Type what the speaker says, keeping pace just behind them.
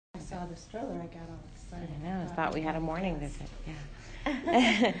saw the stroller, I got all excited. I know. I thought we had a morning visit.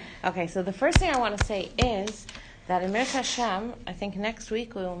 Yeah. Okay, so the first thing I want to say is that in Mirz Hashem, I think next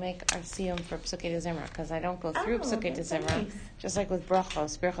week we will make our siyum for Psukei Zimra, because I don't go through Psukei Zimra. Nice. Just like with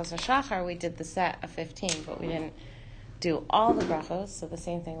brachos. Birchos HaShachar, we did the set of 15, but we didn't do all the brachos, so the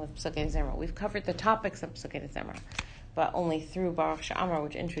same thing with Psukei Zimra. We've covered the topics of Psukei Zimra, but only through Baruch She'amar,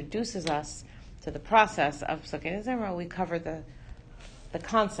 which introduces us to the process of Psukei Zimra, we cover the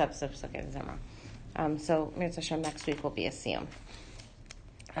concepts of Psukei Zimra. So Mirz Hashem next week will be a siyum.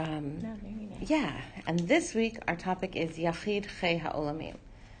 Yeah, and this week our topic is Yachid Chei Ha'olamim.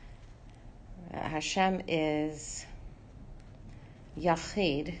 Hashem is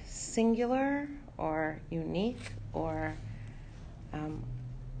Yachid, singular or unique, or I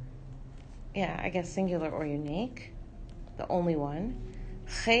guess singular or unique, the only one.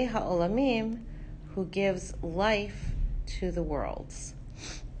 Chei Ha'olamim, who gives life to the worlds.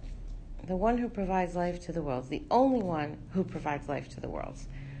 The one who provides life to the worlds, the only one who provides life to the worlds.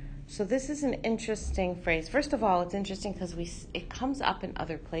 So this is an interesting phrase. First of all, it's interesting because it comes up in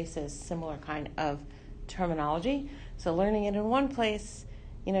other places, similar kind of terminology. So learning it in one place,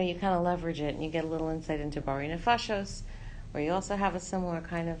 you kind of leverage it and you get a little insight into Bari Nefashos, where you also have a similar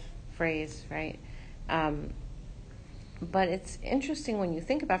kind of phrase, right? But it's interesting when you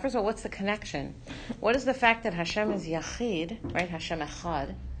think about, first of all, what's the connection? What is the fact that Hashem is Yachid, right? Hashem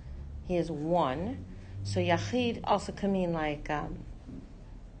Echad. He is one. So Yachid also can mean like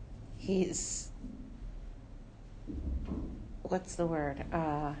he's, what's the word?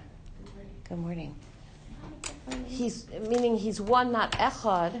 Good morning. He's meaning he's one, not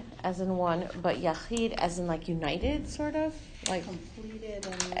Echad as in one, but Yachid as in like united, sort of like completed.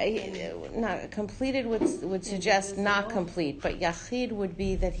 Not completed would suggest not complete, but Yachid would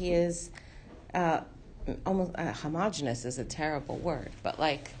be that he is almost homogeneous is a terrible word, but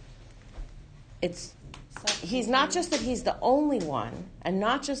like he's not just that he's the only one, and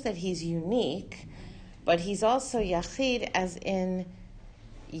not just that he's unique, but he's also Yachid as in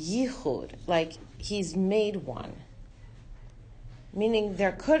Yichud, like he's made one. Meaning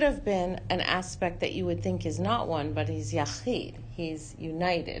there could have been an aspect that you would think is not one, but he's Yachid. He's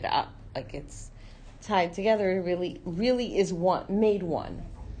united up, like it's tied together. It really is one, made one.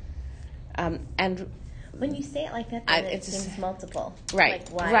 And when you say it like that, then it seems multiple. Right,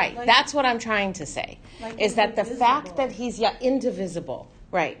 like why? right. That's what I'm trying to say. Like is that the indivisible. fact that he's indivisible,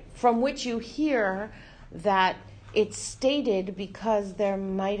 right? From which you hear that it's stated because there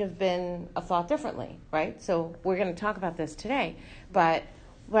might have been a thought differently, right? So we're going to talk about this today. But,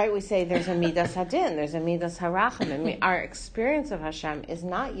 right, we say there's a midas hadin, there's a midas harachamim. Our experience of Hashem is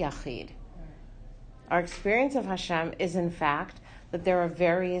not yachid. Our experience of Hashem is, in fact, that there are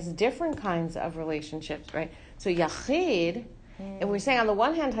various different kinds of relationships, right? So yachid, and we're saying on the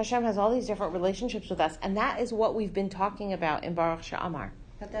one hand, Hashem has all these different relationships with us, and that is what we've been talking about in Baruch She'amar.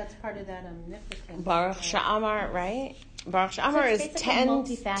 But that's part of that omnipotence. Baruch She'amar, right? Baruch She'amar is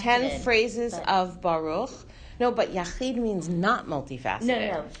 10 phrases of Baruch. No, but Yachid means not multifaceted.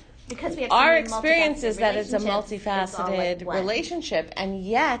 No. Because we have our experience is that it's a multifaceted like relationship, and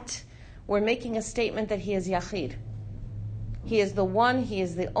yet we're making a statement that he is Yachid. He is the one, he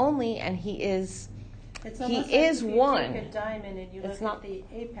is the only, and he is He is one. You take a diamond and you It's look not at the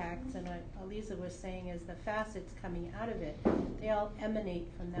apex, and what Aliza was saying is the facets coming out of it, they all emanate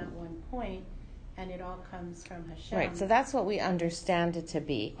from that one point, and it all comes from Hashem. Right, so that's what we understand it to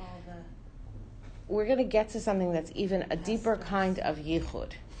be. All the We're going to get to something that's even a deeper kind of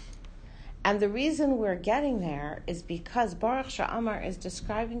yichud. And the reason we're getting there is because Baruch She'amar is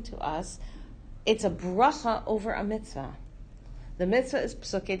describing to us, it's a bracha over a mitzvah. The mitzvah is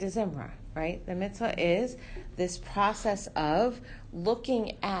Psukei Zimra, right? The mitzvah is this process of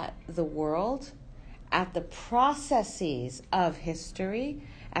looking at the world, at the processes of history,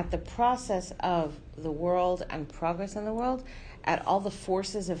 at the process of the world and progress in the world, at all the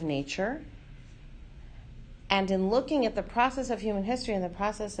forces of nature. And in looking at the process of human history and the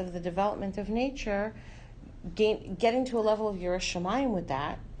process of the development of nature, getting to a level of Yiras Shamayim with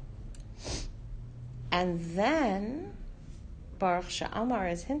that, and then Baruch She'amar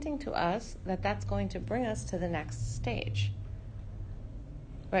is hinting to us that that's going to bring us to the next stage.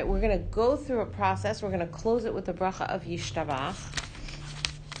 Right, we're going to go through a process. We're going to close it with the bracha of Yishtabach,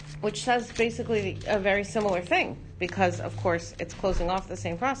 which says basically a very similar thing, because, of course, it's closing off the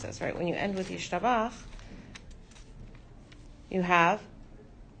same process, right? When you end with Yishtabach, you have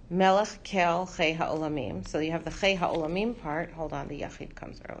Melech Kel Chei Ha'olamim. So you have the Chei Ha'olamim part. Hold on, the Yachid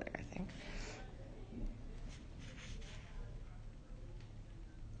comes earlier, I think.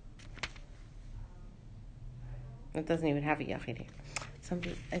 It doesn't even have a Yachid here.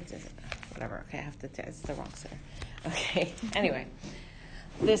 whatever. Okay, I have to. It's the wrong center. Okay. Anyway,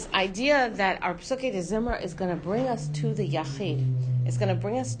 this idea that our Pesukei de Zimra is going to bring us to the Yachid, it's going to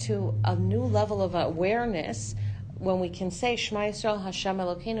bring us to a new level of awareness when we can say Shema Yisrael Hashem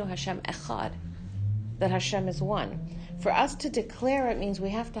Elokeinu Hashem Echad, that Hashem is one. For us to declare it means we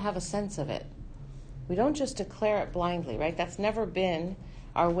have to have a sense of it. We don't just declare it blindly, right? That's never been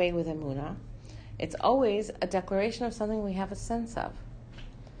our way with Emunah. It's always a declaration of something we have a sense of.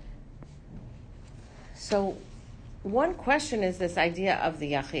 So one question is this idea of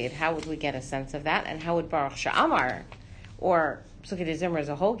the Yachid. How would we get a sense of that? And how would Baruch She'amar, or Pesukei de Zimra as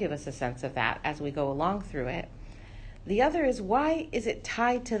a whole, give us a sense of that as we go along through it? The other is, why is it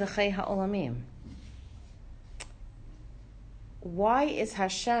tied to the Chei HaOlamim? Why is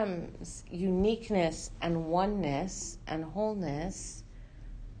Hashem's uniqueness and oneness and wholeness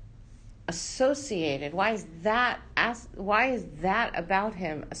associated? Why is that about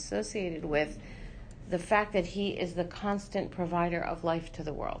him associated with the fact that he is the constant provider of life to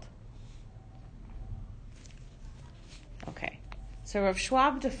the world? Okay. So Rav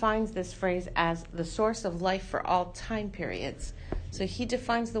Schwab defines this phrase as the source of life for all time periods. So he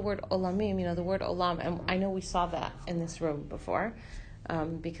defines the word olamim, the word olam, and I know we saw that in this room before,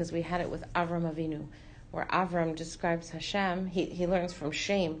 because we had it with Avram Avinu, where Avram describes Hashem. He learns from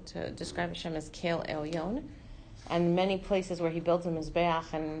Shem to describe Hashem as Kel Elyon, and many places where he builds a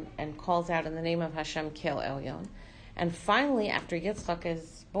mizbeach and calls out in the name of Hashem Kel Elyon. And finally, after Yitzchak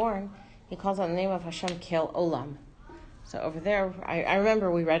is born, he calls out the name of Hashem Kel Olam. So over there, I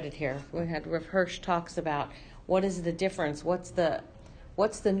remember we read it here. We had Rav Hirsch talks about what is the difference, what's the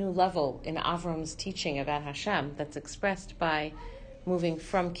new level in Avram's teaching about Hashem that's expressed by moving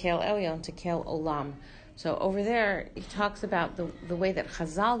from Kel Elyon to Kel Olam. So over there, he talks about the way that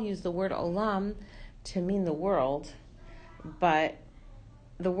Chazal use the word Olam to mean the world, but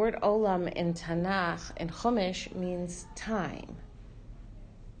the word Olam in Tanakh, in Chumash, means time.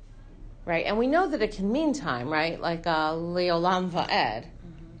 Right? And we know that it can mean time, right? Like Leolam Va'ed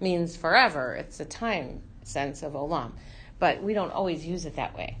means forever. It's a time sense of Olam. But we don't always use it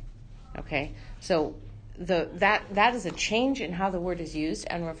that way. Okay? So that is a change in how the word is used,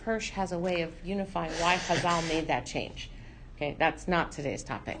 and Rav Hirsch has a way of unifying why Chazal made that change. Okay? That's not today's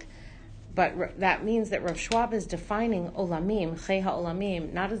topic. But that means that Rav Schwab is defining Olamim, Chei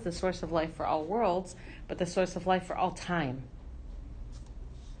HaOlamim, not as the source of life for all worlds, but the source of life for all time.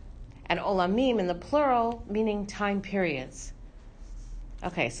 And Olamim in the plural, meaning time periods.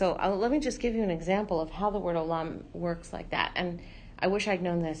 Okay, so let me just give you an example of how the word Olam works like that. And I wish I'd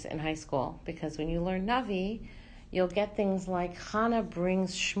known this in high school, because when you learn Navi, you'll get things like Chana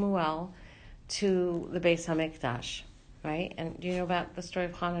brings Shmuel to the Beis HaMikdash, right? And do you know about the story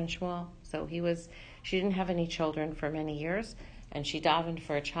of Chana and Shmuel? So she didn't have any children for many years, and she davened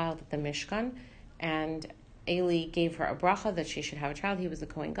for a child at the Mishkan, and Eli gave her a bracha that she should have a child. He was the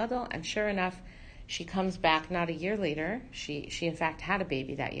Kohen Gadol, and sure enough, she comes back not a year later. She in fact had a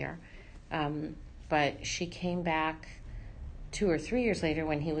baby that year, but she came back 2 or 3 years later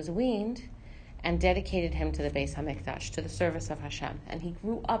when he was weaned, and dedicated him to the Beis HaMikdash, to the service of Hashem. And he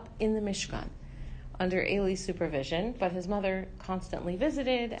grew up in the Mishkan under Eli's supervision, but his mother constantly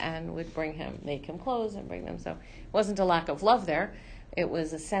visited and would make him clothes and bring them. So it wasn't a lack of love there. It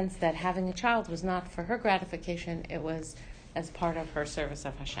was a sense that having a child was not for her gratification, it was as part of her service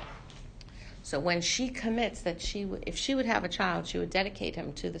of Hashem. So when she commits that if she would have a child, she would dedicate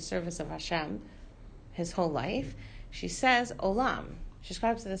him to the service of Hashem his whole life, she says, Olam. She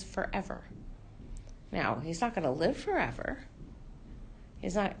describes it as forever. Now, he's not going to live forever.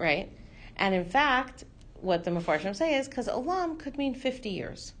 He's not, right? And in fact, what the Mefarshim say is, because Olam could mean 50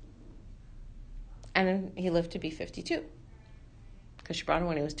 years. And he lived to be 52. Because she brought him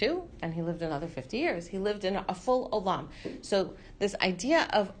when he was 2, and he lived another 50 years. He lived in a full Olam. So this idea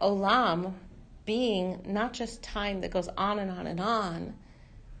of Olam being not just time that goes on and on and on,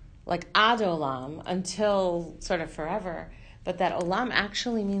 like Ad Olam, until sort of forever, but that Olam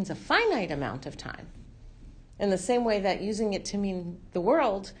actually means a finite amount of time. In the same way that using it to mean the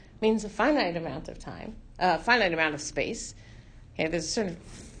world means a finite amount of time, a finite amount of space. Okay, there's a certain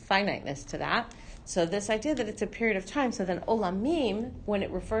finiteness to that. So this idea that it's a period of time, so then Olamim, when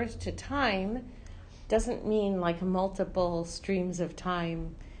it refers to time, doesn't mean like multiple streams of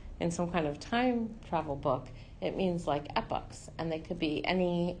time in some kind of time travel book. It means like epochs, and they could be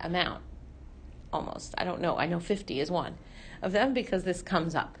any amount, almost. I don't know. I know 50 is one of them because this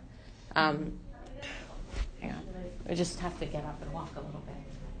comes up. Hang on. I just have to get up and walk a little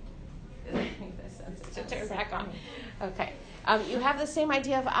bit. To turn back on. Okay. You have the same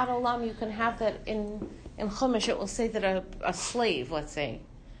idea of Ad Olam. You can have that in in Chumash it will say that a slave, let's say,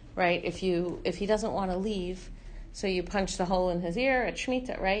 right, if he doesn't want to leave, so you punch the hole in his ear at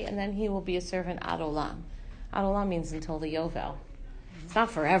Shemitah, right, and then he will be a servant ad olam. Ad olam means until the Yovel. It's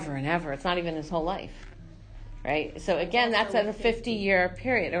not forever and ever. It's not even his whole life, right? So again, that's at a 50-year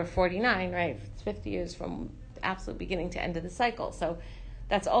period, or 49, right? It's 50 years from the absolute beginning to end of the cycle. So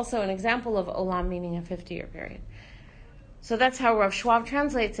that's also an example of olam meaning a 50-year period. So that's how Rav Schwab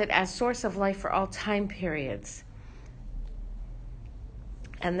translates it, as source of life for all time periods.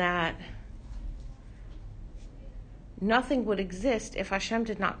 And that nothing would exist if Hashem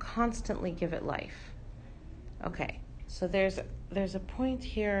did not constantly give it life. Okay, so there's a point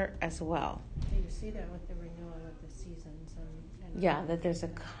here as well. You see that with the renewal of the seasons. And yeah, that there's a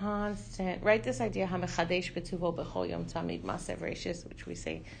constant, right, this idea, HaMechadesh B'tuvo B'chol Yom Tamid Masev Reishis, which we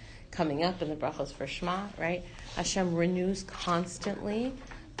say coming up in the brachos for Shema, right? Hashem renews constantly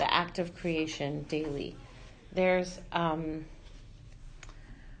the act of creation daily. There's, when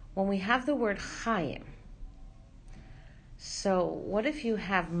we have the word Chaim, so what if you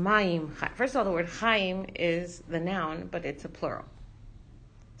have Mayim Chaim? First of all, the word Chaim is the noun, but it's a plural.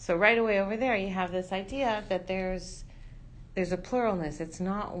 So right away over there, you have this idea that there's a pluralness. It's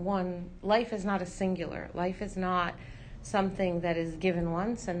not one. Life is not a singular. Life is not something that is given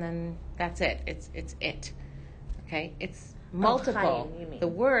once and then that's it. It's it. Okay? It's multiple. Chaim, you mean. The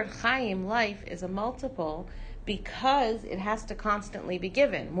word Chaim, life, is a multiple because it has to constantly be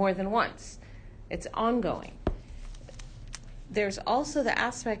given more than once. It's ongoing. There's also the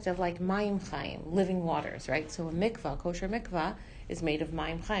aspect of like Mayim Chaim, living waters, right? So a mikvah, kosher mikvah, is made of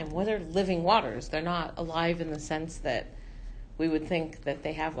Mayim Chaim. Well, they're living waters. They're not alive in the sense that we would think that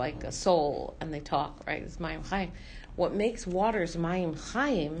they have like a soul and they talk, right? It's Mayim Chaim. What makes waters Mayim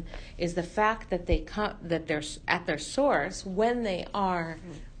Chaim is the fact that that they're at their source when they are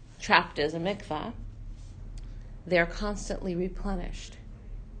trapped as a mikvah. They're constantly replenished,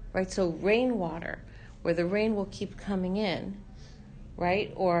 right? So rainwater, where the rain will keep coming in,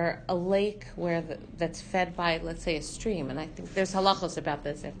 right? Or a lake where that's fed by, let's say, a stream. And I think there's halachos about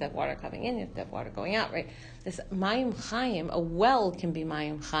this. If that water coming in, if that water going out, right? This Mayim Chaim, a well can be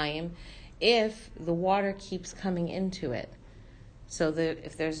Mayim Chaim if the water keeps coming into it. So that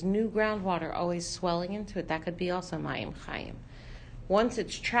if there's new groundwater always swelling into it, that could be also Mayim Chaim. Once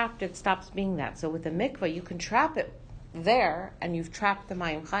it's trapped, it stops being that. So with the mikvah, you can trap it there, and you've trapped the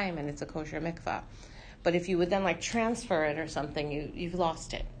Mayim Chaim, and it's a kosher mikvah. But if you would then like transfer it or something, you've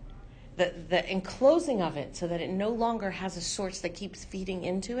lost it. The enclosing of it so that it no longer has a source that keeps feeding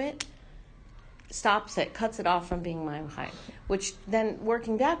into it stops it, cuts it off from being Mayim Chaim, which then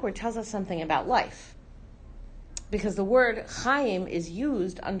working backward tells us something about life. Because the word Chaim is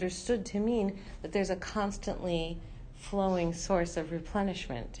understood to mean that there's a constantly flowing source of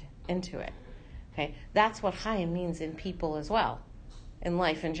replenishment into it. Okay, that's what Chaim means in people as well, in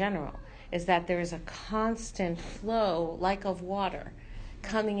life in general, is that there is a constant flow, like of water,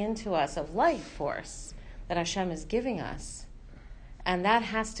 coming into us, of life force that Hashem is giving us. And that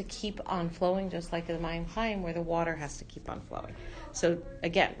has to keep on flowing, just like the Mayim Chaim, where the water has to keep on flowing. So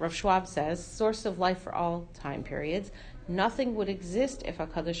again, Rav Schwab says, source of life for all time periods. Nothing would exist if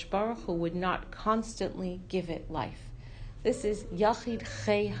HaKadosh Baruch Hu would not constantly give it life. This is Yachid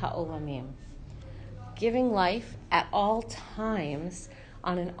Chei HaOlamim, giving life at all times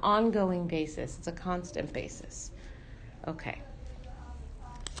on an ongoing basis. It's a constant basis. Okay.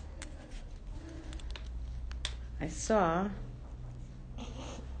 I saw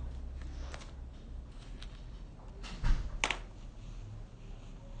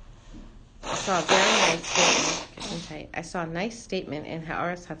a very nice statement. I saw a nice statement in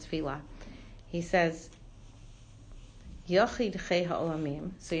Ha'aras HaTfilah. He says, Yachid Chei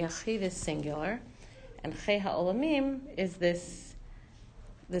HaOlamim. So Yachid is singular, and Chei HaOlamim is this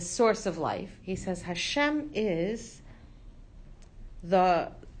source of life. He says Hashem is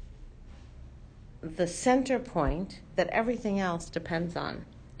the center point that everything else depends on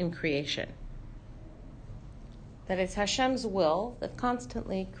in creation. That it's Hashem's will that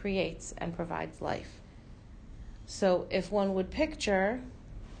constantly creates and provides life. So if one would picture,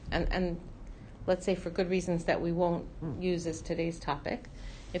 and let's say for good reasons that we won't use as today's topic,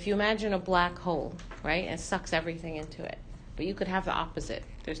 if you imagine a black hole, right, and it sucks everything into it. But you could have the opposite.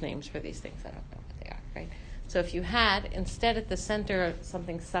 There's names for these things. I don't know what they are, right? So if you had, instead at the center of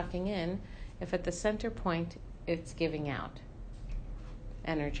something sucking in, if at the center point it's giving out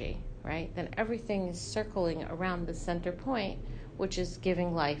energy, right? Then everything is circling around the center point, which is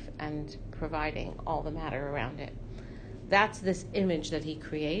giving life and providing all the matter around it. That's this image that he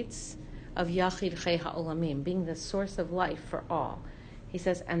creates of Yachid Chei HaOlamim, being the source of life for all. He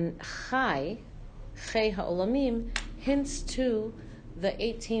says, and Chai, Chei Ha'olamim hints to the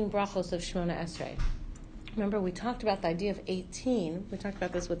 18 brachos of Shemona Esrei. Remember, we talked about the idea of 18. We talked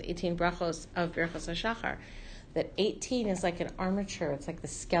about this with 18 brachos of Birchos HaShachar, that 18 is like an armature. It's like the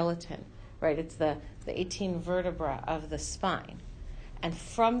skeleton, right? It's the 18 vertebra of the spine. And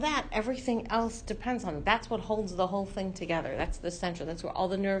from that, everything else depends on it. That's what holds the whole thing together. That's the center. That's where all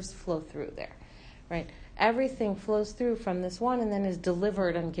the nerves flow through there, right? Everything flows through from this one and then is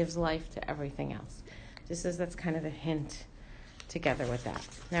delivered and gives life to everything else. Just as that's kind of a hint together with that.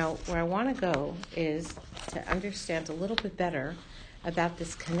 Now, where I want to go is to understand a little bit better about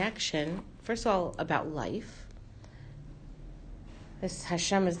this connection. First of all, about life. This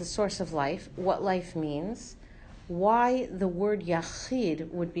Hashem is the source of life. What life means. Why the word Yachid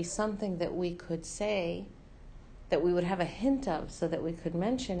would be something that we could say, that we would have a hint of so that we could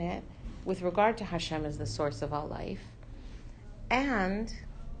mention it with regard to Hashem as the source of all life. And,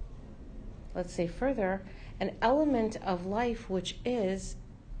 let's say further, an element of life which is,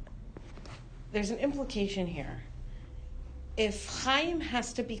 there's an implication here. If Chaim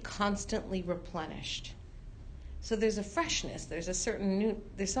has to be constantly replenished, so there's a freshness, there's a certain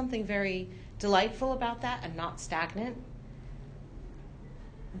there's something very delightful about that and not stagnant.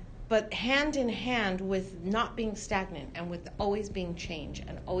 But hand in hand with not being stagnant and with always being change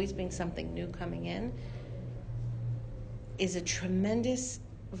and always being something new coming in is a tremendous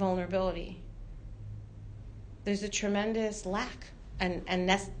vulnerability. There's a tremendous lack and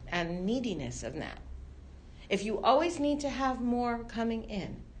neediness of that. If you always need to have more coming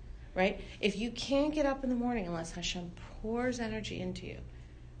in, right? If you can't get up in the morning unless Hashem pours energy into you,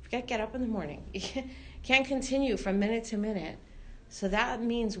 forget get up in the morning. You can't continue from minute to minute. So that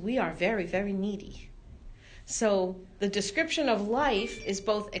means we are very, very needy. So the description of life is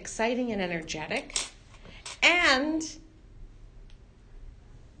both exciting and energetic and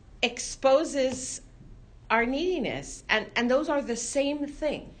exposes our neediness. And those are the same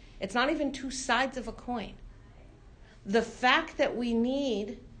thing. It's not even two sides of a coin. The fact that we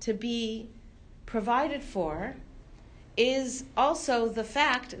need to be provided for is also the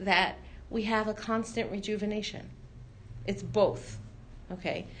fact that we have a constant rejuvenation. It's both,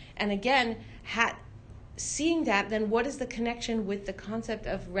 okay? And again, seeing that, then what is the connection with the concept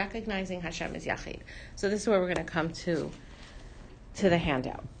of recognizing Hashem as Yachid? So this is where we're going to come to the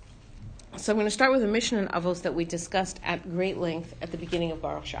handout. So I'm going to start with a Mishnah in Avos that we discussed at great length at the beginning of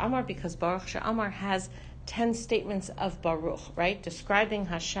Baruch She'amar, because Baruch She'amar has 10 statements of Baruch, right? Describing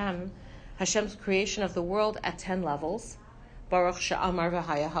Hashem's creation of the world at 10 levels. Baruch She'amar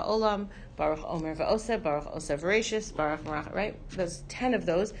v'haya ha'olam, Baruch Omer v'oseh, Baruch Oseh v'reishis, Baruch Marach, right? There's 10 of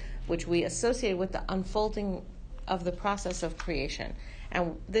those which we associate with the unfolding of the process of creation.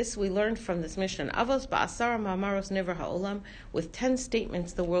 And this we learned from this Mishnah. Avos ba'asara ma'amaros niver ha'olam, with 10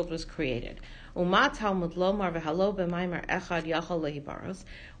 statements the world was created. Uma Talmud lomar v'halo b'maimar echad yachol lehibaros.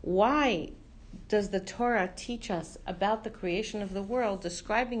 Why does the Torah teach us about the creation of the world,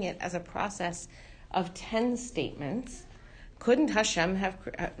 describing it as a process of 10 statements? Hashem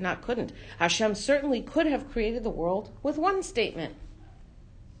certainly could have created the world with one statement.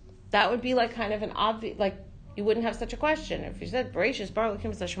 That would be like kind of an obvious, like you wouldn't have such a question. If you said, Bereshis, Bar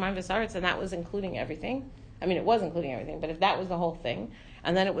Elokim Hashemayim v'Saaretz, and that was including everything. I mean, it was including everything, but if that was the whole thing,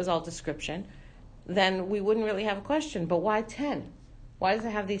 and then it was all description, then we wouldn't really have a question. But why 10? Why does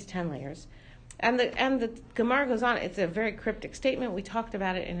it have these 10 layers? And the Gemara goes on. It's a very cryptic statement. We talked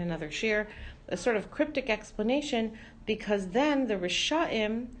about it in another shir. A sort of cryptic explanation, because then the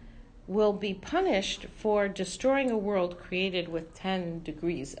Risha'im will be punished for destroying a world created with 10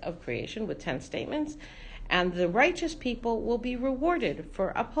 degrees of creation, with 10 statements, and the righteous people will be rewarded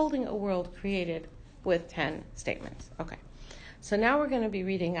for upholding a world created with 10 statements. Okay, so now we're going to be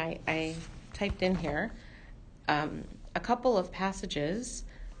reading, I typed in here, a couple of passages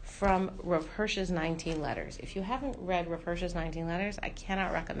from Rav Hirsch's 19 letters. If you haven't read Rav Hirsch's 19 letters, I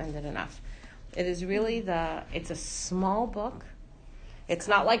cannot recommend it enough. It is really it's a small book. It's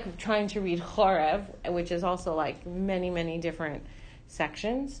not like trying to read Chorev, which is also like many, many different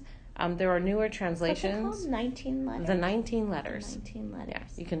sections. There are newer translations. What's it called? 19 letters? The 19 letters. 19 letters. Yeah,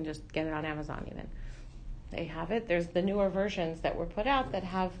 you can just get it on Amazon even. They have it. There's the newer versions that were put out that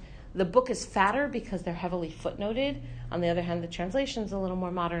have, the book is fatter because they're heavily footnoted. On the other hand, the translation's a little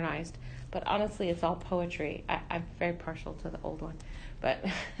more modernized. But honestly, it's all poetry. I'm very partial to the old one. But,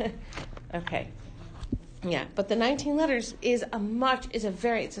 okay. Yeah, but the 19 letters is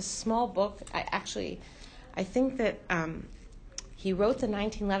it's a small book. I think that he wrote the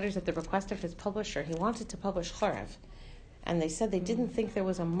 19 letters at the request of his publisher. He wanted to publish Chorev. And they said they didn't think there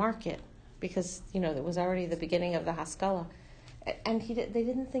was a market because, there was already the beginning of the Haskalah. And they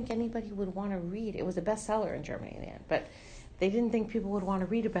didn't think anybody would want to read. It was a bestseller in Germany in the end, but they didn't think people would want to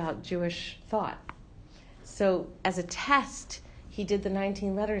read about Jewish thought. So as a test, he did the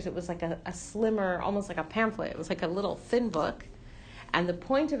 19 letters. It was like a slimmer, almost like a pamphlet. It was like a little thin book. And the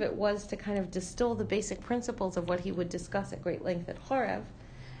point of it was to kind of distill the basic principles of what he would discuss at great length at Chorev.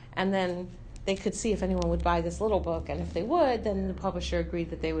 And then they could see if anyone would buy this little book. And if they would, then the publisher agreed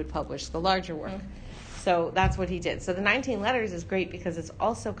that they would publish the larger work. So that's what he did. So the 19 letters is great because it's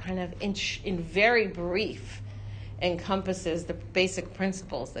also kind of in very brief encompasses the basic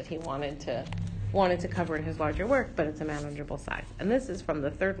principles that he wanted to cover in his larger work, but it's a manageable size. And this is from the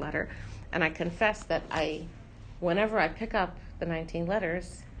third letter. And I confess that whenever I pick up the 19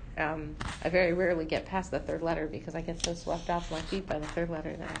 letters, I very rarely get past the third letter because I get so swept off my feet by the third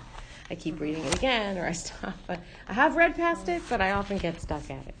letter that I keep reading it again or I stop. But I have read past it, but I often get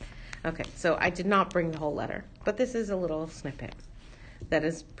stuck at it. Okay, so I did not bring the whole letter, but this is a little snippet that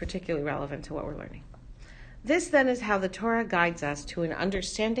is particularly relevant to what we're learning. This then is how the Torah guides us to an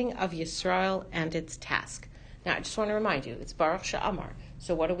understanding of Yisrael and its task. Now, I just want to remind you, it's Baruch She'amar.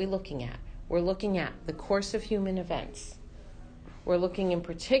 So what are we looking at? We're looking at the course of human events. We're looking in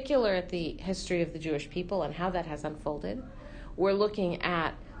particular at the history of the Jewish people and how that has unfolded. We're looking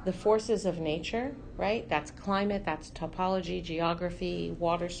at the forces of nature, right? That's climate, that's topology, geography,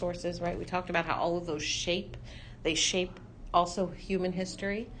 water sources, right? We talked about how all of those shape also human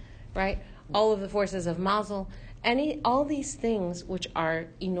history, right? All of the forces of Mazel, all these things which are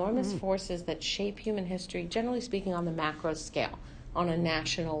enormous forces that shape human history, generally speaking on the macro scale, on a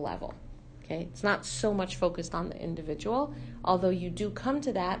national level. Okay? It's not so much focused on the individual, although you do come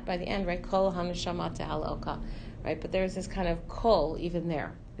to that by the end, right? Kol haneshama tehal elka, right? But there's this kind of kol even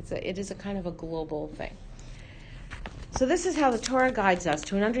there. It is a kind of a global thing. So this is how the Torah guides us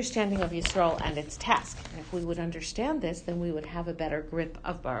to an understanding of Yisrael and its task. And if we would understand this, then we would have a better grip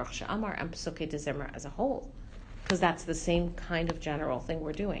of Baruch She'amar and Pesukei D'Zimra as a whole, because that's the same kind of general thing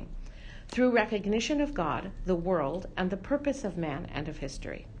we're doing. Through recognition of God, the world, and the purpose of man and of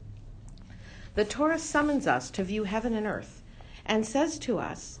history. The Torah summons us to view heaven and earth, and says to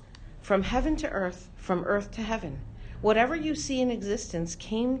us, from heaven to earth, from earth to heaven, whatever you see in existence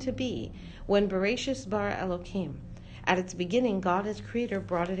came to be when Bereshis bara Elokim. At its beginning, God as creator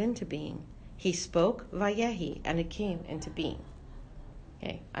brought it into being. He spoke, Vayehi, and it came into being.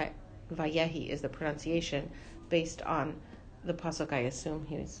 Okay, Vayehi is the pronunciation based on the pasuk I assume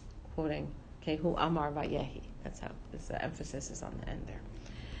he was quoting. Okay, Hu Amar Vayehi. That's how the emphasis is on the end there.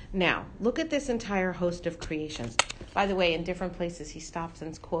 Now, look at this entire host of creations. By the way, in different places he stops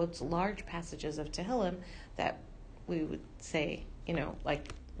and quotes large passages of Tehillim that we would say,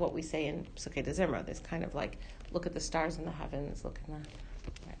 like what we say in Pesukei D'Zimra, this kind of like, look at the stars in the heavens, look at the...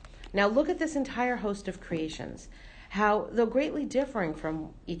 Right. Now look at this entire host of creations, how, though greatly differing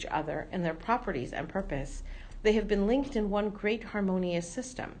from each other in their properties and purpose, they have been linked in one great harmonious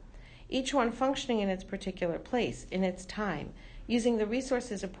system, each one functioning in its particular place, in its time, using the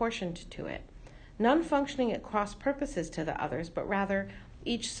resources apportioned to it, none functioning at cross purposes to the others, but rather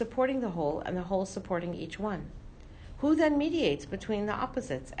each supporting the whole and the whole supporting each one. Who then mediates between the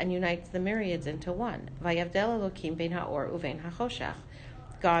opposites and unites the myriads into one? Vayavdel Elokim bein ha'or uvein ha'choshech.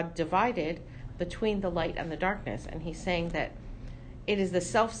 God divided between the light and the darkness, and he's saying that it is the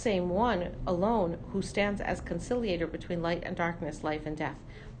self-same one alone who stands as conciliator between light and darkness, life and death.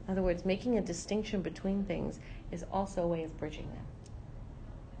 In other words, making a distinction between things is also a way of bridging them.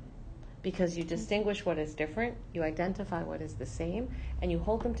 Because you distinguish what is different, you identify what is the same, and you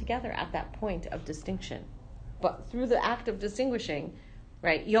hold them together at that point of distinction. But through the act of distinguishing,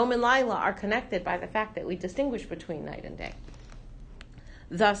 right, Yom and Laila are connected by the fact that we distinguish between night and day.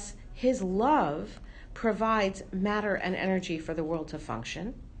 Thus, his love provides matter and energy for the world to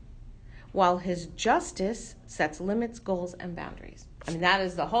function, while his justice sets limits, goals, and boundaries. I mean, that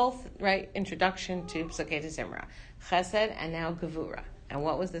is the whole, introduction to Pesukei D'Zimra. Chesed and now Gevura. And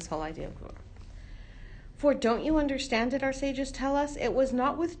what was this whole idea of Gevura? For don't you understand it, our sages tell us, it was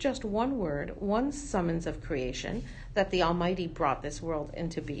not with just one word, one summons of creation, that the Almighty brought this world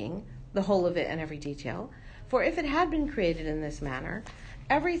into being, the whole of it and every detail. For if it had been created in this manner,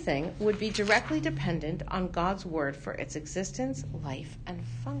 everything would be directly dependent on God's word for its existence, life, and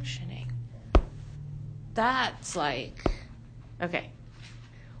functioning. That's okay.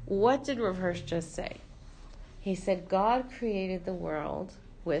 What did Rav Hirsch just say? He said God created the world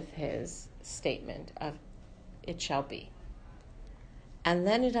with his statement of it shall be. And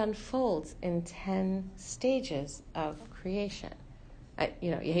then it unfolds in 10 stages of creation.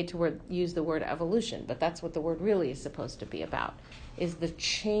 You hate to use the word evolution, but that's what the word really is supposed to be about, is the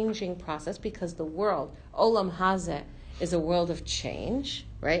changing process, because the world, Olam Hazeh, is a world of change,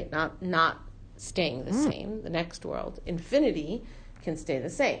 right? Not staying the same. The next world, infinity, can stay the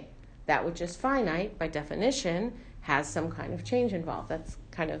same. That which is finite, by definition, has some kind of change involved. That's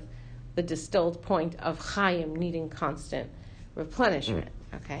kind of the distilled point of Chaim needing constant replenishment,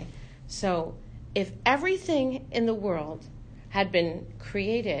 okay? So if everything in the world had been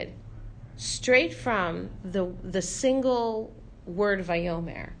created straight from the single word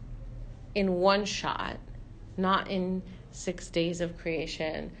Vayomer in one shot, not in 6 days of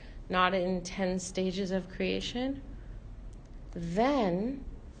creation, not in 10 stages of creation, then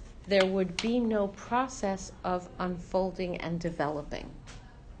there would be no process of unfolding and developing.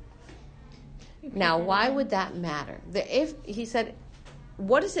 Now, why would that matter? If he said,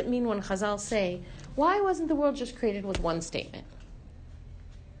 what does it mean when Chazal say, why wasn't the world just created with one statement?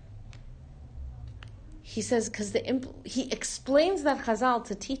 He says, because he explains that Chazal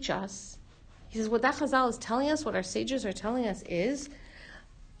to teach us. He says, what that Chazal is telling us, what our sages are telling us is,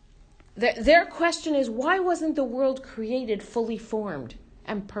 their question is, why wasn't the world created fully formed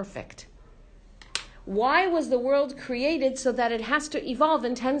and perfect? Why was the world created so that it has to evolve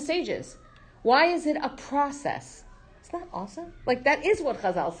in 10 stages? Why is it a process? Isn't that awesome? Like, that is what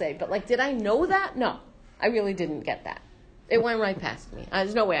Chazal say, but like, did I know that? No, I really didn't get that. It went right past me.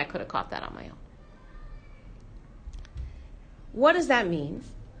 There's no way I could have caught that on my own. What does that mean?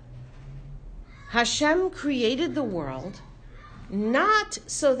 Hashem created the world not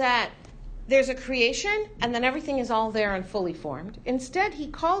so that there's a creation and then everything is all there and fully formed. Instead, he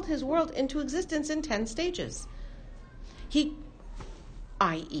called his world into existence in 10 stages.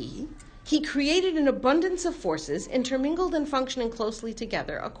 I.e., he created an abundance of forces, intermingled and functioning closely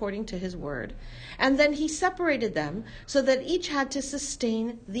together according to his word, and then he separated them so that each had to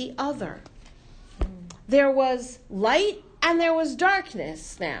sustain the other. There was light and there was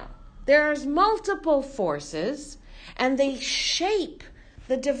darkness now. There's multiple forces, and they shape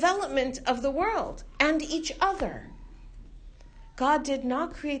the development of the world and each other. God did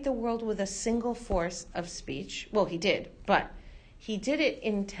not create the world with a single force of speech. Well, he did, but he did it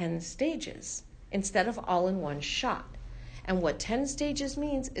in 10 stages instead of all in one shot. And what 10 stages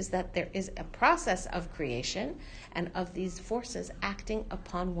means is that there is a process of creation and of these forces acting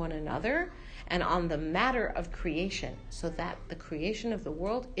upon one another and on the matter of creation, so that the creation of the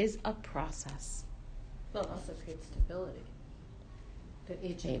world is a process. Well, it also creates stability. That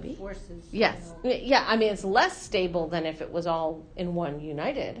each of the forces. Yes. Yeah, I mean, it's less stable than if it was all in one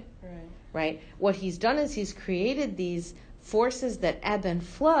united. Right? What he's done is he's created these forces that ebb and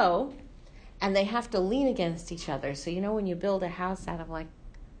flow, and they have to lean against each other. So you know when you build a house out of like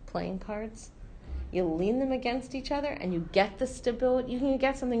playing cards? You lean them against each other and you get the stability. You can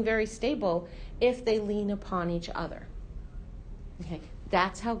get something very stable if they lean upon each other. Okay,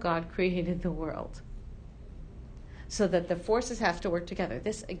 that's how God created the world. So that the forces have to work together.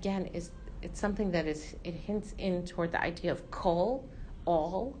 This again it's something that it hints in toward the idea of kol,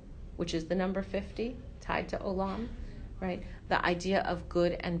 all, which is the number 50, tied to olam, right? The idea of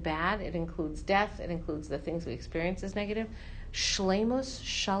good and bad, it includes death, it includes the things we experience as negative. Shlemus,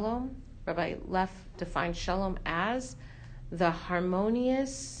 shalom, Rabbi Leff defined shalom as the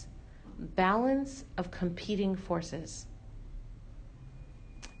harmonious balance of competing forces.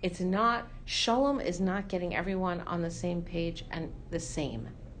 It's not, shalom is not getting everyone on the same page and the same.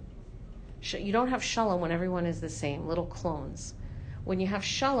 You don't have shalom when everyone is the same, little clones. When you have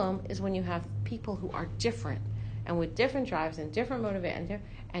shalom is when you have people who are different and with different drives and different motivations,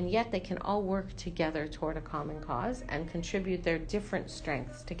 and yet they can all work together toward a common cause and contribute their different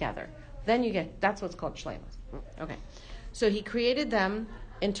strengths together. Then you get, that's what's called shleimus. Okay. So he created them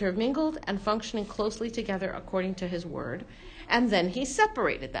intermingled and functioning closely together according to his word, and then he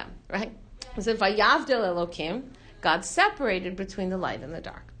separated them, right? So Vayavdel Elokim, God separated between the light and the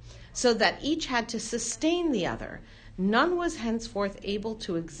dark, so that each had to sustain the other. None was henceforth able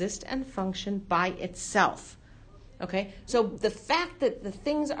to exist and function by itself. Okay? So the fact that the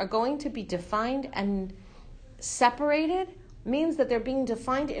things are going to be defined and separated means that they're being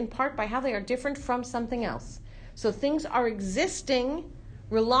defined in part by how they are different from something else. So things are existing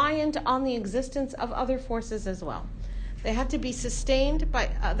reliant on the existence of other forces as well. They had to be sustained by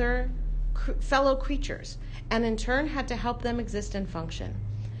other fellow creatures, and in turn had to help them exist and function.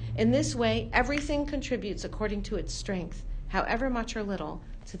 In this way, everything contributes according to its strength, however much or little,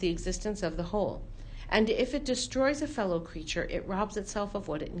 to the existence of the whole. And if it destroys a fellow creature, it robs itself of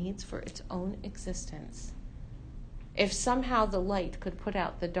what it needs for its own existence. If somehow the light could put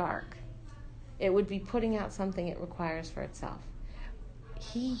out the dark, it would be putting out something it requires for itself.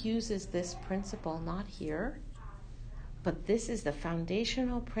 He uses this principle not here, but this is the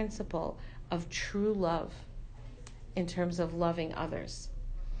foundational principle of true love in terms of loving others.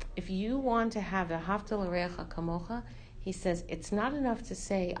 If you want to have a V'ahavta l'reacha kamocha, he says it's not enough to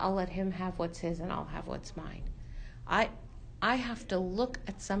say, I'll let him have what's his and I'll have what's mine. I have to look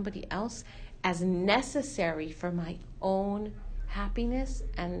at somebody else as necessary for my own happiness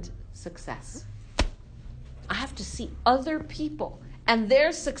and success. I have to see other people and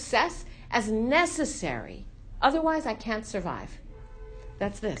their success as necessary. Otherwise, I can't survive.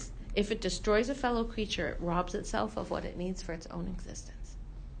 That's this. If it destroys a fellow creature, it robs itself of what it needs for its own existence.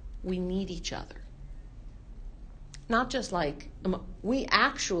 We need each other. Not just like, we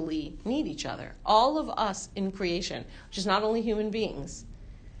actually need each other. All of us in creation, which is not only human beings,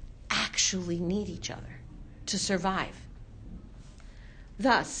 actually need each other to survive.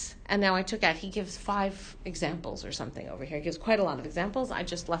 Thus, and now I took out, he gives 5 examples or something over here. He gives quite a lot of examples. I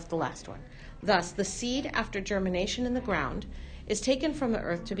just left the last one. Thus, the seed after germination in the ground is taken from the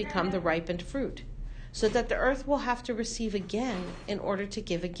earth to become the ripened fruit, so that the earth will have to receive again in order to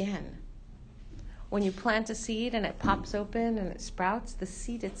give again. When you plant a seed and it pops open and it sprouts, the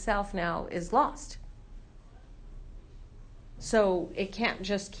seed itself now is lost. So it can't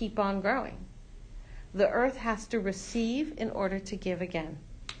just keep on growing. The earth has to receive in order to give again.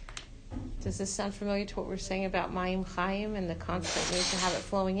 Does this sound familiar to what we're saying about Mayim Chaim and the constant need to have it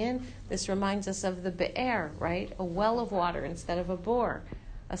flowing in? This reminds us of the Be'er, right? A well of water instead of a bore,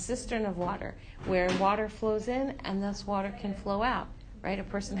 a cistern of water, where water flows in and thus water can flow out, right? A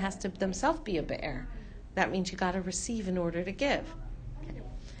person has to themselves be a Be'er. That means you got to receive in order to give. Okay.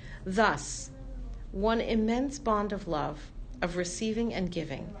 Thus, one immense bond of love, of receiving and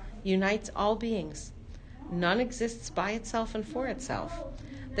giving, unites all beings. None exists by itself and for itself.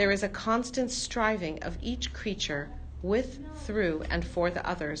 There is a constant striving of each creature with, through, and for the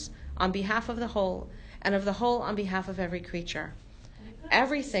others, on behalf of the whole, and of the whole on behalf of every creature.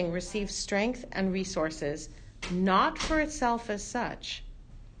 Everything receives strength and resources, not for itself as such,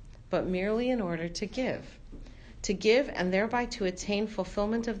 but merely in order to give and thereby to attain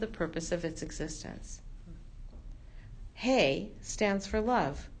fulfillment of the purpose of its existence. He stands for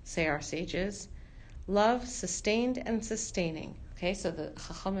love, say our sages. Love sustained and sustaining. Okay, so the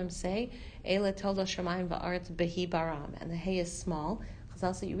Chachamim say, Eile toldo shamayim va'aretz behi baram. And the He is small.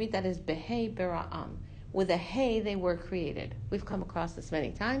 Chazal say you read that as behi bera'am. With a He, they were created. We've come across this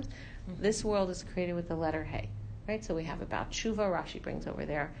many times. This world is created with the letter He. Right, so we have about tshuva. Rashi brings over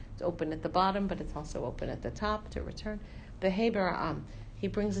there. It's open at the bottom, but it's also open at the top to return. Behi bera'am. He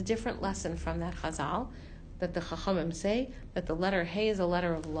brings a different lesson from that Chazal, that the Chachamim say that the letter He is a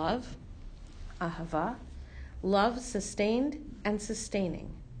letter of love, ahava, love sustained and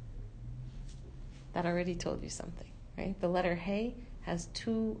sustaining. That already told you something, right? The letter He has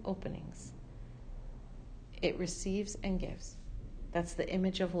 2 openings. It receives and gives. That's the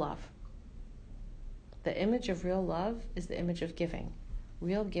image of love. The image of real love is the image of giving.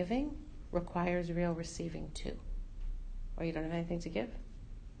 Real giving requires real receiving too. Or you don't have anything to give?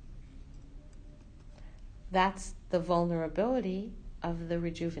 That's the vulnerability of the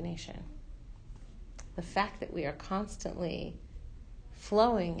rejuvenation. The fact that we are constantly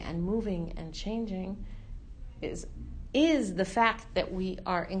flowing and moving and changing is the fact that we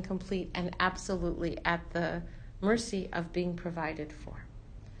are incomplete and absolutely at the mercy of being provided for.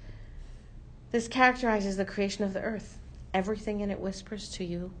 This characterizes the creation of the earth. Everything in it whispers to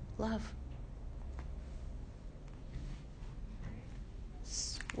you, love.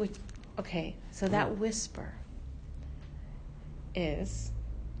 Okay, so that whisper is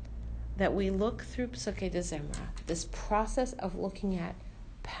that we look through Psukei de Zimra, this process of looking at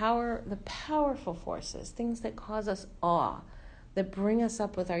the powerful forces, things that cause us awe, that bring us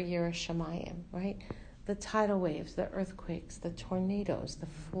up with our Yiras Shamayim, right? The tidal waves, the earthquakes, the tornadoes, the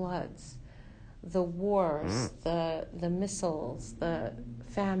floods, the wars, the missiles, the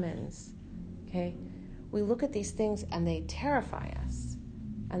famines, okay? We look at these things and they terrify us.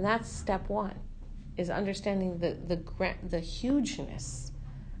 And that's step 1, is understanding the hugeness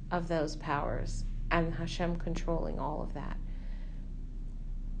of those powers and Hashem controlling all of that.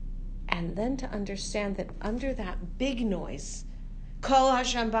 And then to understand that under that big noise, Kol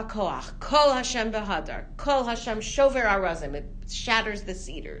Hashem b'koach, Kol Hashem b'hadar, Kol Hashem shover arazim, it shatters the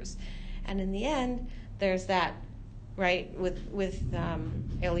cedars. And in the end, there's that, right, with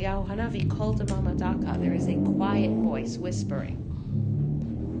Eliyahu Hanavi, Kol Damamadaka, there is a quiet voice whispering.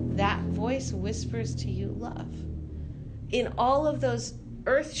 That voice whispers to you love. In all of those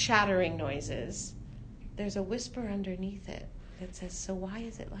earth-shattering noises, there's a whisper underneath it that says, so why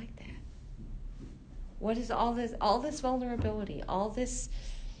is it like that? What is all this vulnerability, all this,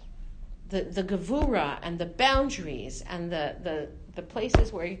 the gevura and the boundaries and the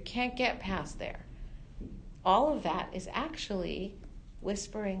places where you can't get past there? all of that is actually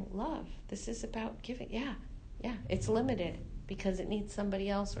whispering love. This is about giving. Yeah, it's limited because it needs somebody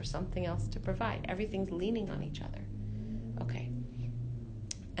else or something else to provide. Everything's leaning on each other. Okay.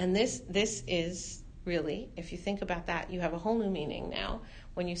 And this is really, if you think about that, you have a whole new meaning now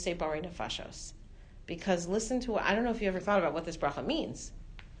when you say Bari Nefashos. Because listen to what, I don't know if you ever thought about what this bracha means.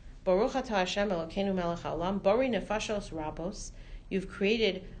 Baruch atah Hashem Elokeinu melech haolam, Bari Nefashos rabos. You've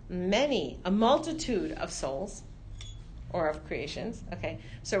created a multitude of souls, or of creations. Okay,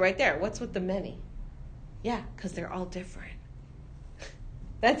 so right there, what's with the many? Yeah, because they're all different.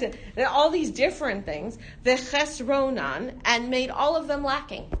 That's it. They're all these different things. V'chesronan, and made all of them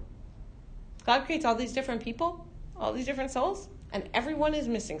lacking. God creates all these different people, all these different souls, and everyone is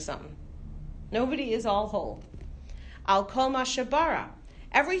missing something. Nobody is all whole. Al kol ma shabara.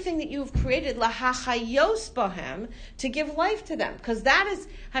 Everything that you've created, lahachayos bohem, to give life to them. Because that is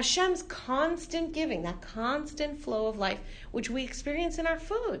Hashem's constant giving, that constant flow of life, which we experience in our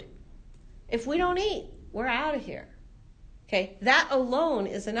food. If we don't eat, we're out of here. Okay, that alone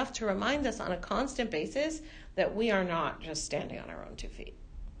is enough to remind us on a constant basis that we are not just standing on our own 2 feet.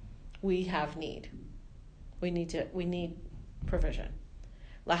 We have need. We need provision.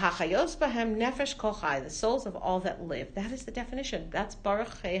 Lahachayos bahem nefesh kol chai, the souls of all that live. That is the definition. That's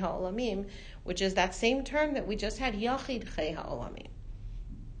Baruch Chei Ha'olamim, which is that same term that we just had, Yachid Chei Ha'olamim.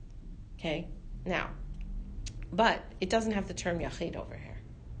 Okay, now, but it doesn't have the term Yachid over here.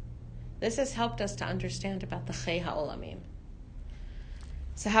 This has helped us to understand about the Chei Ha'olamim.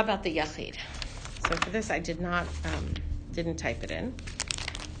 So how about the Yachid? So for this, I didn't type it in.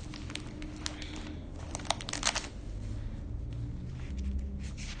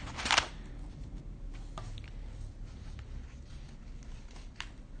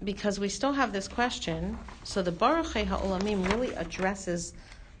 Because we still have this question, so the Baruch Chei Ha'olamim really addresses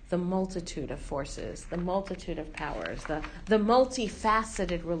the multitude of forces, the multitude of powers, the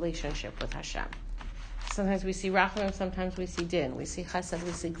multifaceted relationship with Hashem. Sometimes we see Rachamim, sometimes we see Din, we see Chesed,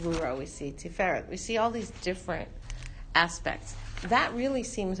 we see Glura, we see Tiferet, we see all these different aspects. That really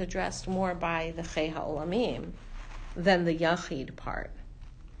seems addressed more by the Chei Ha'olamim than the Yachid part.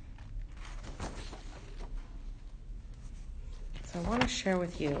 So I want to share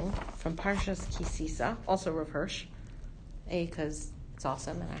with you from Parshas Kisisa, also Rav Hirsch, A, because it's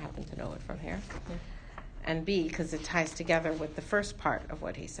awesome and I happen to know it from here, and B, because it ties together with the first part of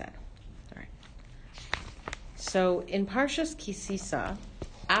what he said. All right. So in Parshas Kisisa,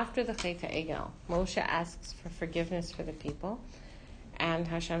 after the Chet HaEgel, Moshe asks for forgiveness for the people, and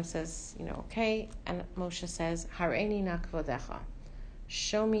Hashem says, okay, and Moshe says, Hareini na kvodecha,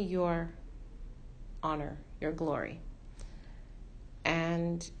 show me your honor, your glory.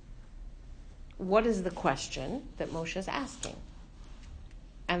 And what is the question that Moshe is asking?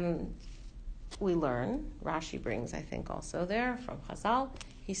 And we learn, Rashi brings, I think, also there from Chazal,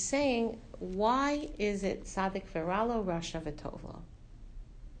 he's saying, why is it Tzadik V'Ralo, Rasha V'Tovlo?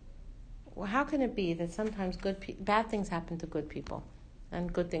 Well, how can it be that sometimes bad things happen to good people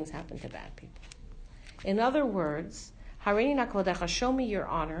and good things happen to bad people? In other words, Hareini na kvodecha, show me your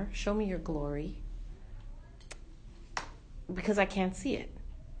honor, show me your glory, because I can't see it.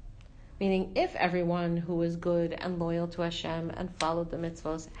 Meaning, if everyone who was good and loyal to Hashem and followed the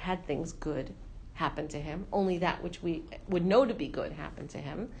mitzvos had things good happen to him, only that which we would know to be good happened to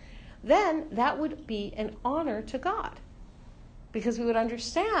him, then that would be an honor to God. Because we would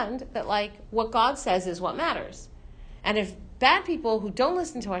understand that, what God says is what matters. And if bad people who don't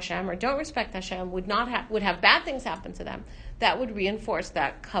listen to Hashem or don't respect Hashem would have bad things happen to them, that would reinforce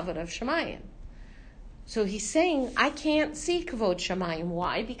that kavod of Shemayim. So he's saying, I can't see kavod Shemayim.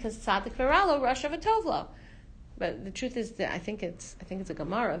 Why? Because Tzadik V'Ralo, Rasha V'Tovlo. But the truth is that I think it's a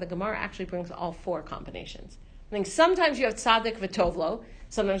Gemara. The Gemara actually brings all 4 combinations. I think sometimes you have Tzadik V'Tovlo,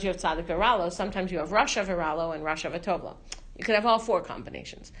 sometimes you have Tzadik V'Ralo, sometimes you have Rasha V'Ralo and Rasha V'Tovlo. You could have all 4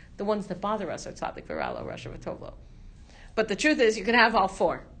 combinations. The ones that bother us are Tzadik V'Ralo, Rasha V'Tovlo. But the truth is, you can have all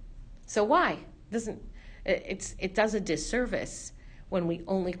 4. So why? It does a disservice when we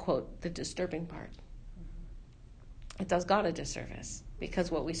only quote the disturbing part. It does God a disservice, because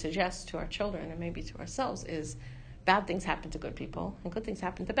what we suggest to our children and maybe to ourselves is bad things happen to good people and good things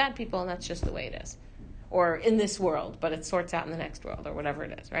happen to bad people, and that's just the way it is. Or in this world, but it sorts out in the next world, or whatever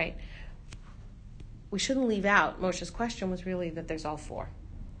it is, right? We shouldn't leave out, Moshe's question was really that there's all 4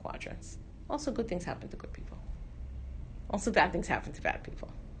 quadrants. Also, good things happen to good people. Also, bad things happen to bad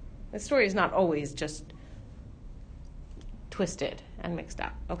people. The story is not always just twisted and mixed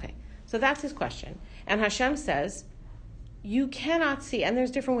up. Okay, so that's his question. And Hashem says, you cannot see, and there's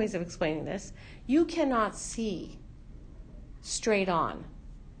different ways of explaining this, you cannot see straight on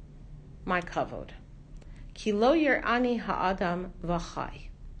my kavod. Ki lo yer'ani ha'adam v'chai.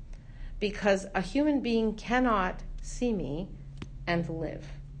 Because a human being cannot see me and live.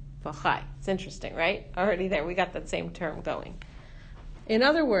 V'chai. It's interesting, right? Already there, we got that same term going. In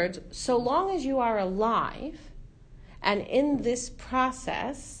other words, so long as you are alive, and in this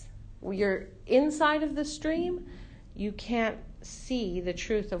process, you're inside of the stream, you can't see the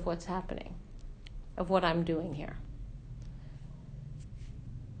truth of what's happening, of what I'm doing here.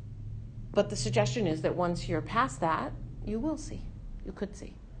 But the suggestion is that once you're past that, you will see. You could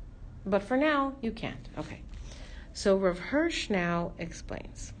see. But for now, you can't. Okay. So Rav Hirsch now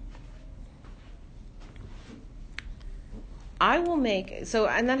explains.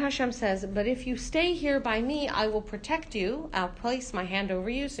 And then Hashem says, but if you stay here by me, I will protect you. I'll place my hand over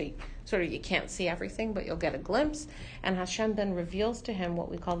you, so you can't see everything, but you'll get a glimpse. And Hashem then reveals to him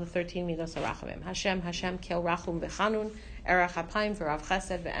what we call the 13 Midos HaRachamim. Hashem, Kel Rachum V'Chanun, Erech HaPayim V'Rav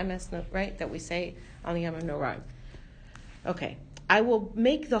Chesed V'Emes, right, that we say on the Yom HaNorah. Okay. I will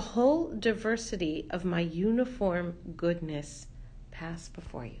make the whole diversity of my uniform goodness pass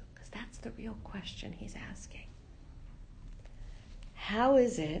before you. Because that's the real question he's asking. How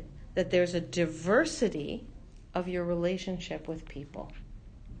is it that there's a diversity of your relationship with people,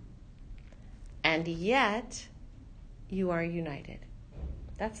 and yet you are united?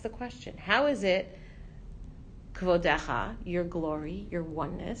 That's the question. How is it, kvodecha, your glory, your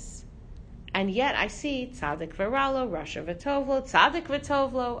oneness, and yet I see tzaddik v'ralo, rasha v'tovlo, tzaddik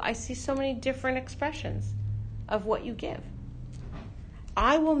v'tovlo. I see so many different expressions of what you give.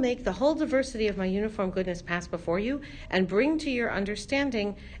 I will make the whole diversity of my uniform goodness pass before you and bring to your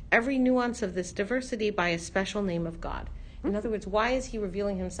understanding every nuance of this diversity by a special name of God. In other words, why is he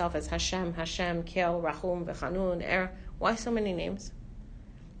revealing himself as Hashem, Kel, Rachum, V'Chanun, Why so many names?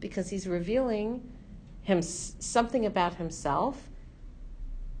 Because he's revealing something about himself,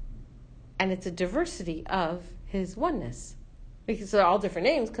 and it's a diversity of his oneness. Because they're all different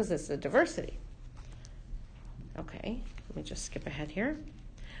names because it's a diversity. Okay, let me just skip ahead here.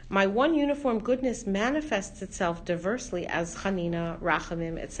 My one uniform goodness manifests itself diversely as Chanina,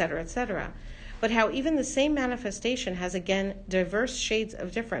 Rachamim, etc., etc. But how even the same manifestation has again diverse shades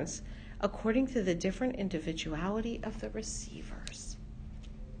of difference according to the different individuality of the receivers.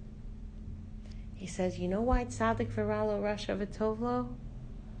 He says, you know why tzaddik v'ralo, rasha v'tovlo?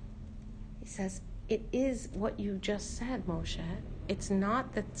 He says, it is what you just said, Moshe. It's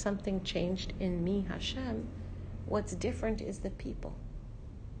not that something changed in me, Hashem. What's different is the people.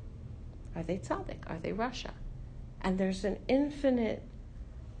 Are they tzaddik? Are they rasha? And there's an infinite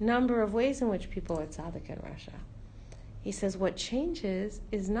number of ways in which people are tzaddik and rasha. He says what changes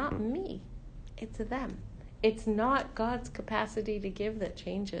is not me, it's them. It's not God's capacity to give that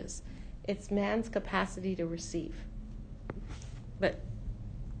changes. It's man's capacity to receive. But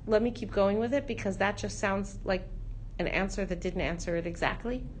let me keep going with it because that just sounds like an answer that didn't answer it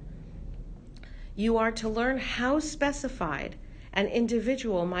exactly. You are to learn how specified and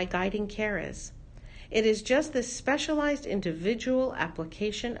individual my guiding care is. It is just this specialized individual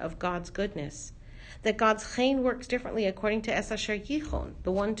application of God's goodness, that God's chen works differently according to Es Asher Yichon,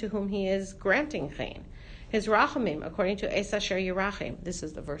 the one to whom he is granting chen. His rachamim, according to Es Asher Yerachim. This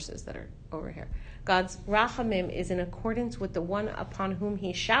is the verses that are over here. God's rachamim is in accordance with the one upon whom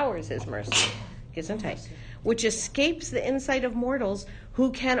he showers his mercy, Gesundheit, which escapes the insight of mortals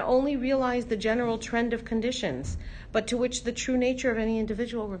who can only realize the general trend of conditions, but to which the true nature of any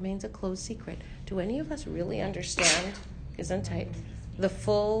individual remains a closed secret. Do any of us really understand, Gesundheit,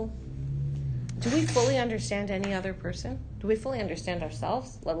 do we fully understand any other person? Do we fully understand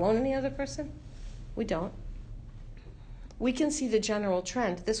ourselves, let alone any other person? We don't. We can see the general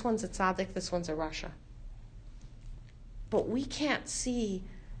trend. This one's a tzaddik, this one's a rasha. But we can't see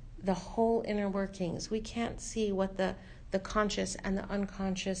the whole inner workings. We can't see what the conscious and the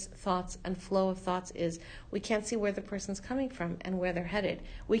unconscious thoughts and flow of thoughts is. We can't see where the person's coming from and where they're headed.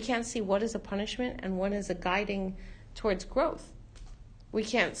 We can't see what is a punishment and what is a guiding towards growth. We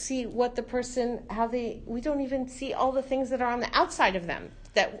can't see what the person, we don't even see all the things that are on the outside of them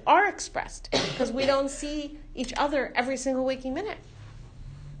that are expressed because we don't see each other every single waking minute.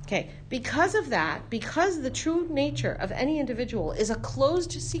 Okay, because of that, because the true nature of any individual is a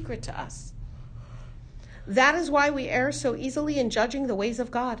closed secret to us, that is why we err so easily in judging the ways of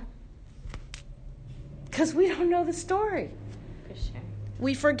God. Because we don't know the story. For sure.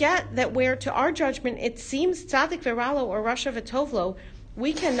 We forget that where to our judgment it seems tzaddik v'ralo or rasha v'tovlo,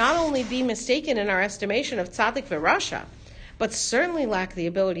 we can not only be mistaken in our estimation of tzaddik v'rasha, but certainly lack the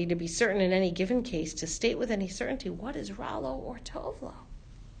ability to be certain in any given case to state with any certainty what is ralo or tovlo.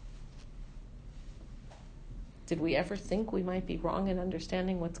 Did we ever think we might be wrong in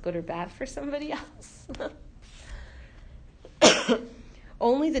understanding what's good or bad for somebody else?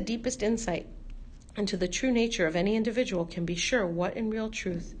 Only the deepest insight into the true nature of any individual can be sure what in real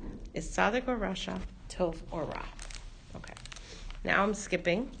truth is tzaddik or rasha, tov or ra. Okay. Now I'm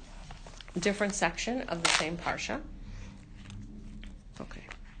skipping a different section of the same parsha. Okay.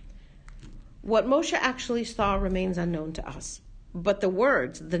 What Moshe actually saw remains unknown to us, but the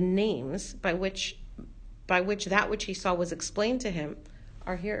words, the names by which that which he saw was explained to him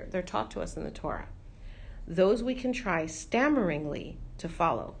are here. They're taught to us in the Torah. Those we can try stammeringly to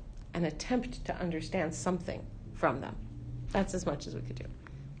follow and attempt to understand something from them. That's as much as we could do.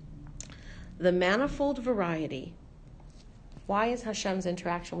 The manifold variety. Why is Hashem's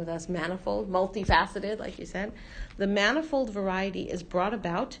interaction with us manifold, multifaceted, like you said? The manifold variety is brought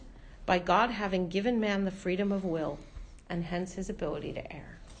about by God having given man the freedom of will and hence his ability to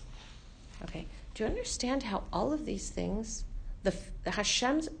err. Okay, do you understand how all of these things, the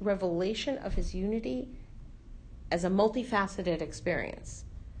Hashem's revelation of his unity as a multifaceted experience,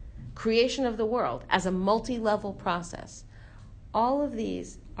 creation of the world as a multi-level process, all of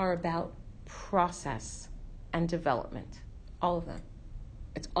these are about process and development. All of them.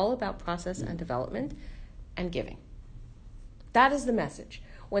 It's all about process and development and giving. That is the message.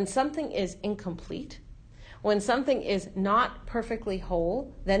 When something is incomplete, when something is not perfectly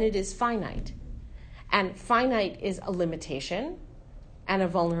whole, then it is finite. And finite is a limitation and a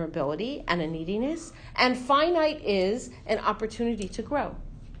vulnerability and a neediness. And finite is an opportunity to grow.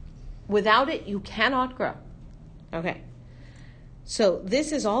 Without it, you cannot grow. Okay. So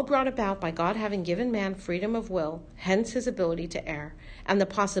this is all brought about by God having given man freedom of will, hence his ability to err, and the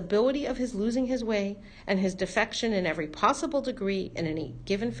possibility of his losing his way and his defection in every possible degree in any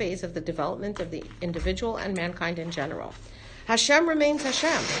given phase of the development of the individual and mankind in general. Hashem remains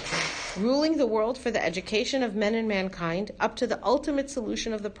Hashem, ruling the world for the education of men and mankind up to the ultimate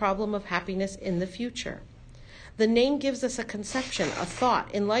solution of the problem of happiness in the future. The name gives us a conception, a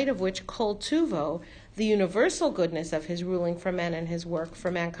thought, in light of which Kol Tuvo, the universal goodness of his ruling for men and his work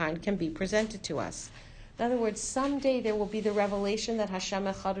for mankind, can be presented to us. In other words, someday there will be the revelation that Hashem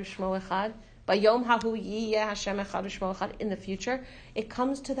Echad U'Shmo Echad, Bayom Hahu Yiyeh Hashem Echad U'Shmo Echad, in the future, it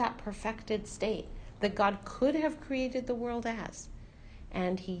comes to that perfected state that God could have created the world as.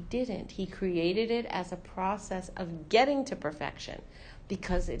 And he didn't. He created it as a process of getting to perfection,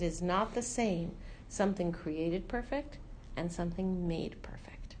 because it is not the same something created perfect and something made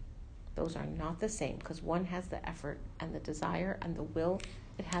perfect. Those are not the same, because one has the effort and the desire and the will.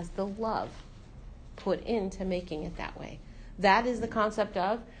 It has the love put into making it that way. That is the concept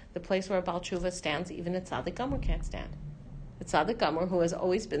of the place where a Baal Tshuva stands, even a Tzaddik Gomer can't stand. The Tzaddik Gomer, who has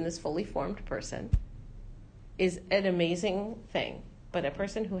always been this fully formed person, is an amazing thing. But a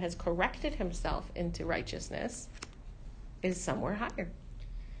person who has corrected himself into righteousness is somewhere higher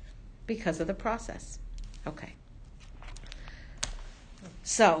because of the process. Okay.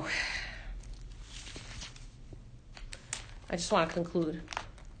 So, I just want to conclude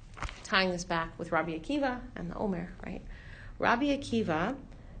tying this back with Rabbi Akiva and the Omer, right? Rabbi Akiva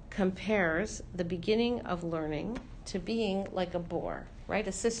compares the beginning of learning to being like a bore, right?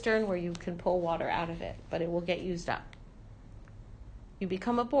 A cistern where you can pull water out of it, but it will get used up. You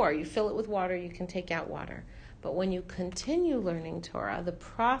become a bore. You fill it with water, you can take out water. But when you continue learning Torah, the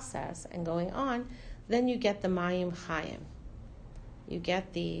process and going on, then you get the Mayim Chayim. You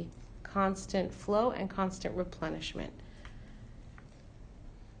get the constant flow and constant replenishment.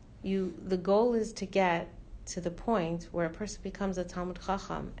 The goal is to get to the point where a person becomes a Talmud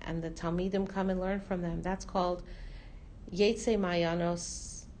Chacham and the Talmidim come and learn from them. That's called Yetze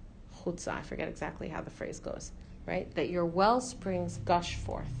Mayanos Chutza. I forget exactly how the phrase goes, right? That your well springs gush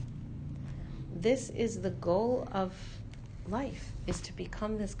forth. This is the goal of life, is to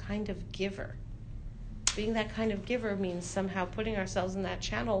become this kind of giver. Being that kind of giver means somehow putting ourselves in that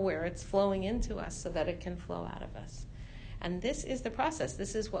channel where it's flowing into us so that it can flow out of us. And this is the process.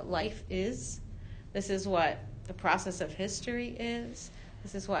 This is what life is. This is what the process of history is.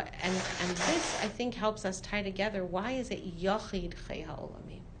 This is what, and this, I think, helps us tie together. Why is it Yachid Chei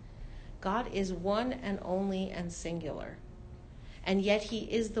HaOlamim? God is one and only and singular. And yet he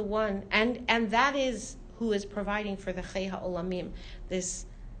is the one, and that is who is providing for the Chei HaOlamim, this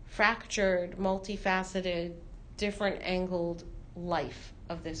fractured, multifaceted, different-angled life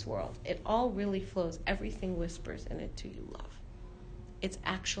of this world. It all really flows. Everything whispers in it to you, love. It's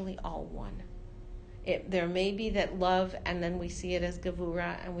actually all one. There may be that love, and then we see it as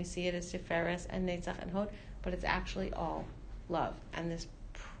Gevura, and we see it as Tiferes, and Netzach, and Hod, but it's actually all love. And this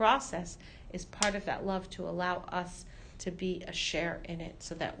process is part of that love to allow us to be a share in it,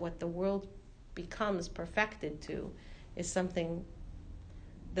 so that what the world becomes perfected to is something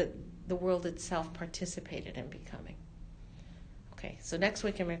that the world itself participated in becoming. Okay, so next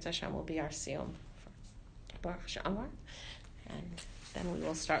week in Mirz Hashem will be our Siyum for Baruch She'amar, and then we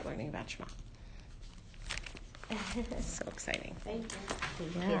will start learning about Shema. So exciting. Thank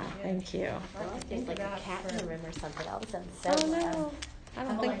you. Yeah, thank you. There's like a cat in the room or something. All of a sudden, Oh no, I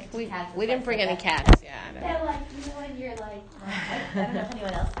don't think cats we didn't bring any that. cats. Yeah, I don't know. They're like, you know, when you're like, I don't know if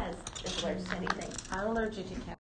anyone else is allergic to anything. I'm allergic to cats.